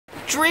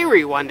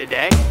dreary one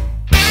today.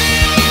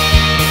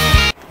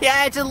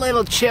 Yeah, it's a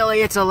little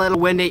chilly, it's a little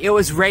windy. It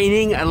was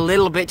raining a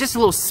little bit, just a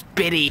little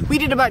spitty. We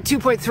did about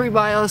 2.3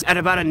 miles at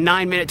about a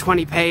 9-minute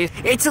 20 pace.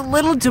 It's a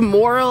little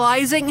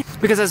demoralizing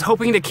because I was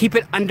hoping to keep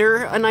it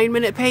under a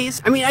 9-minute pace.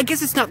 I mean, I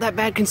guess it's not that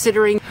bad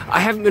considering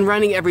I haven't been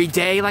running every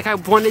day like I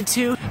wanted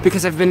to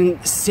because I've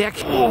been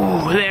sick.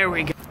 Oh, there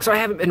we go. So I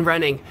haven't been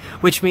running,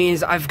 which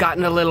means I've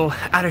gotten a little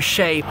out of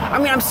shape. I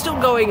mean, I'm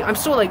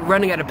still like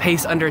running at a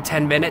pace under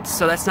 10 minutes,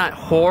 so that's not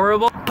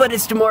horrible, but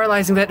it's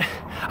demoralizing that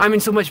I'm in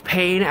so much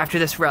pain after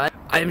this run.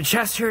 My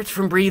chest hurts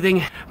from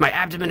breathing, my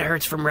abdomen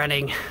hurts from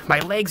running, my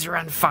legs are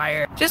on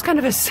fire. Just kind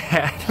of a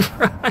sad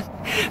run.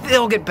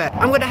 They'll get better.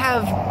 I'm gonna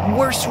have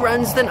worse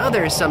runs than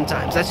others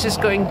sometimes. That's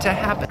just going to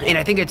happen. And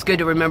I think it's good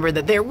to remember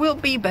that there will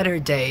be better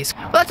days.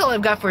 Well, that's all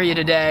I've got for you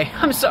today.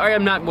 I'm sorry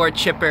I'm not more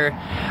chipper.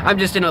 I'm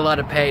just in a lot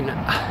of pain.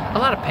 A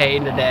lot of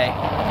pain today.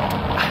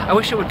 I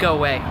wish it would go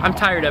away. I'm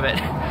tired of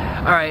it.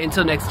 All right,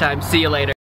 until next time, see you later.